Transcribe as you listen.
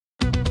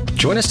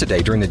Join us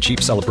today during the Jeep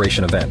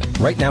Celebration event.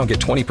 Right now, get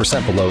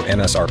 20% below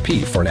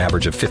MSRP for an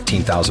average of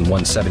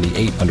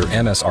 $15,178 under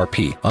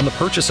MSRP on the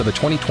purchase of a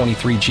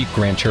 2023 Jeep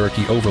Grand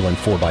Cherokee Overland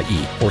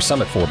 4xE or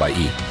Summit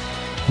 4xE.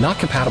 Not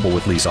compatible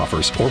with lease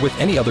offers or with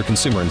any other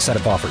consumer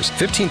incentive offers.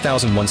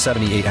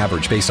 $15,178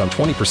 average based on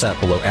 20%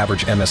 below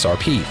average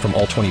MSRP from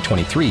all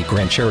 2023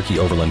 Grand Cherokee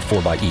Overland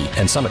 4xE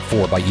and Summit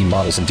 4xE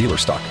models in dealer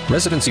stock.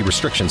 Residency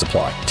restrictions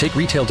apply. Take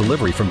retail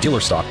delivery from dealer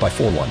stock by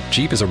 4/1.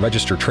 Jeep is a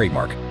registered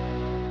trademark.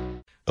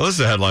 Well, this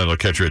is a headline that'll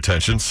catch your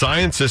attention.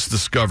 Scientists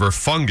discover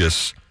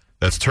fungus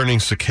that's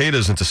turning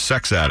cicadas into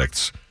sex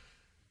addicts.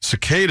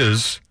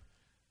 Cicadas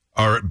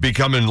are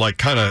becoming like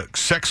kind of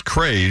sex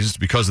crazed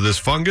because of this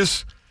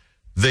fungus.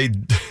 They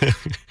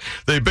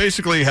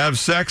basically have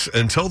sex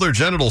until their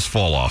genitals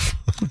fall off.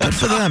 Good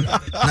for them.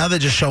 Now they're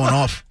just showing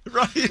off.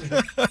 Right.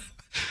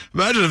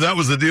 Imagine if that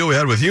was the deal we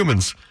had with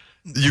humans.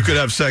 You could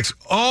have sex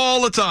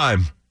all the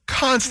time,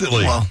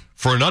 constantly,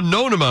 for an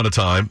unknown amount of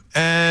time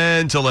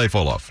until they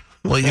fall off.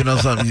 Well, you know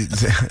something?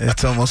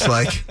 It's almost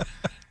like,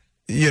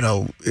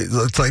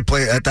 it's like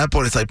at that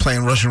point, it's like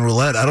playing Russian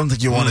roulette. I don't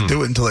think you want to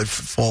do it until they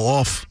fall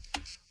off.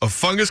 A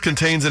fungus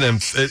contains an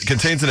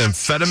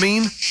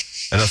amphetamine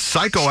and a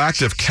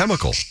psychoactive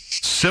chemical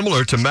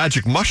similar to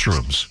magic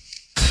mushrooms.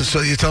 So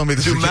you're telling me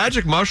this? Do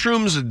magic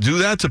mushrooms do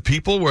that to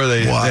people where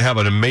they have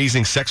an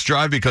amazing sex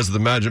drive because of the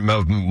magic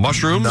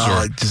mushrooms? No,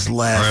 or, I just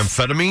laugh. Or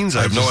amphetamines?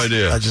 I have no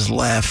idea. I just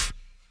laugh.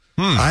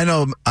 I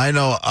know. I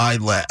laugh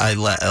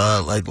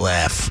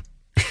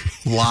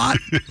a lot.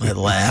 I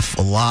laugh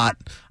a lot.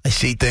 I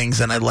see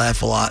things and I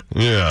laugh a lot.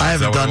 Yeah, I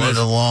haven't done it in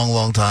a long,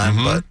 long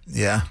time, but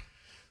yeah.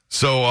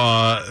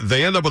 So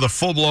they end up with a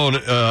full-blown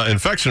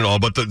infection and all,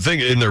 but the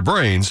thing in their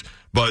brains,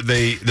 but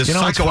this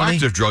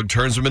psychoactive drug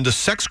turns them into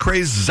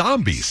sex-crazed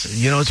zombies.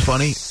 You know what's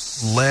funny?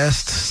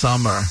 Last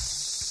summer,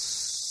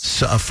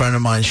 a friend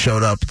of mine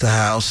showed up at the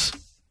house,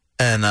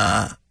 and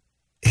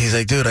he's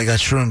like, dude, I got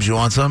shrooms. You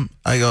want some?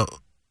 I go,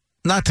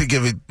 not to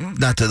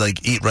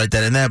eat right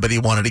then and there, but he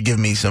wanted to give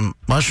me some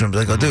mushrooms.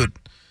 I go, dude,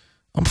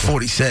 I'm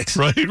 46.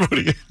 Right? What are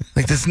you?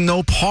 Like, there's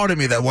no part of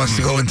me that wants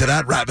to go into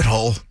that rabbit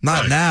hole.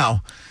 Not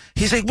now.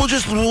 He's like,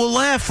 we'll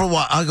laugh for a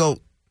while. I go,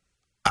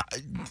 I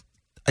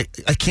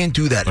can't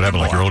do that. What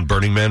happened, like your own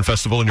Burning Man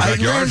festival in your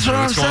backyard? That's what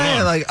I'm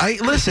saying. Like,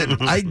 listen,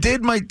 I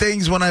did my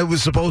things when I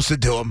was supposed to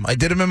do them. I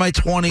did them in my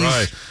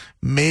 20s,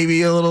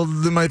 maybe a little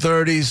in my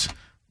 30s.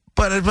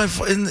 But in my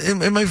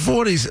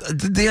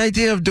 40s, the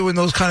idea of doing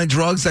those kind of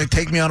drugs that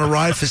take me on a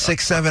ride for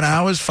 6, 7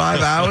 hours, 5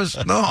 hours,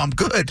 no, I'm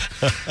good.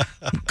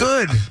 I'm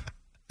good.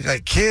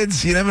 Like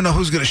kids, you never know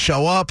who's going to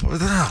show up.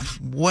 No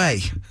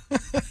way.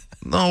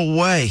 No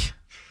way.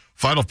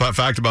 Final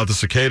fact about the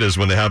cicadas,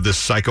 when they have this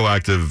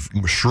psychoactive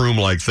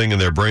shroom-like thing in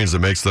their brains that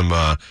makes them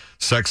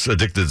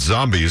sex-addicted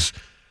zombies,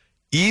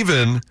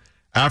 even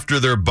after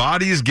their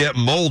bodies get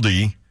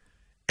moldy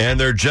and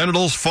their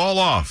genitals fall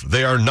off,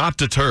 they are not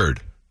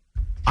deterred.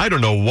 I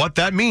don't know what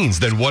that means.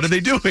 Then what are they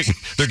doing?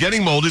 They're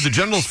getting moldy, the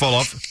genitals fall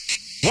off.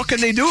 What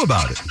can they do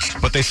about it?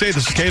 But they say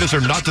the cicadas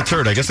are not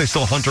deterred. I guess they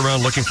still hunt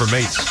around looking for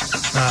mates.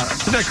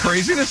 Isn't that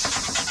craziness?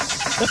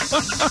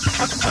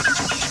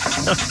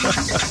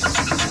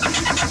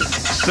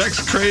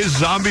 Sex-crazed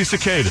zombie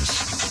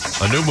cicadas.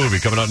 A new movie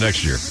coming out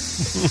next year.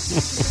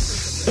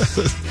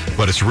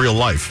 But it's real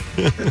life.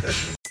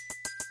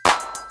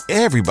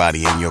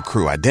 Everybody in your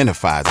crew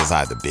identifies as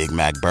either Big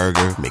Mac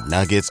Burger,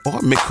 McNuggets,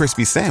 or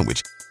McCrispy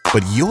Sandwich.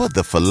 But you're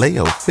the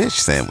Filet-O-Fish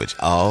Sandwich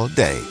all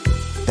day.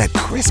 That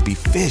crispy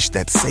fish,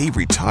 that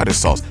savory tartar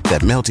sauce,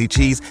 that melty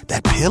cheese,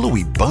 that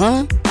pillowy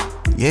bun.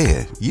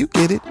 Yeah, you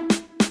get it.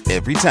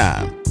 Every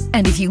time.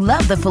 And if you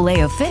love the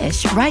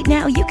Filet-O-Fish, right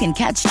now you can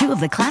catch two of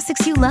the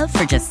classics you love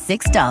for just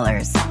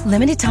 $6.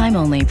 Limited time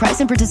only. Price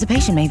and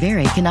participation may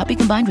vary. Cannot be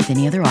combined with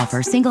any other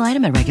offer. Single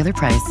item at regular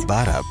price.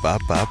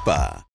 Ba-da-ba-ba-ba.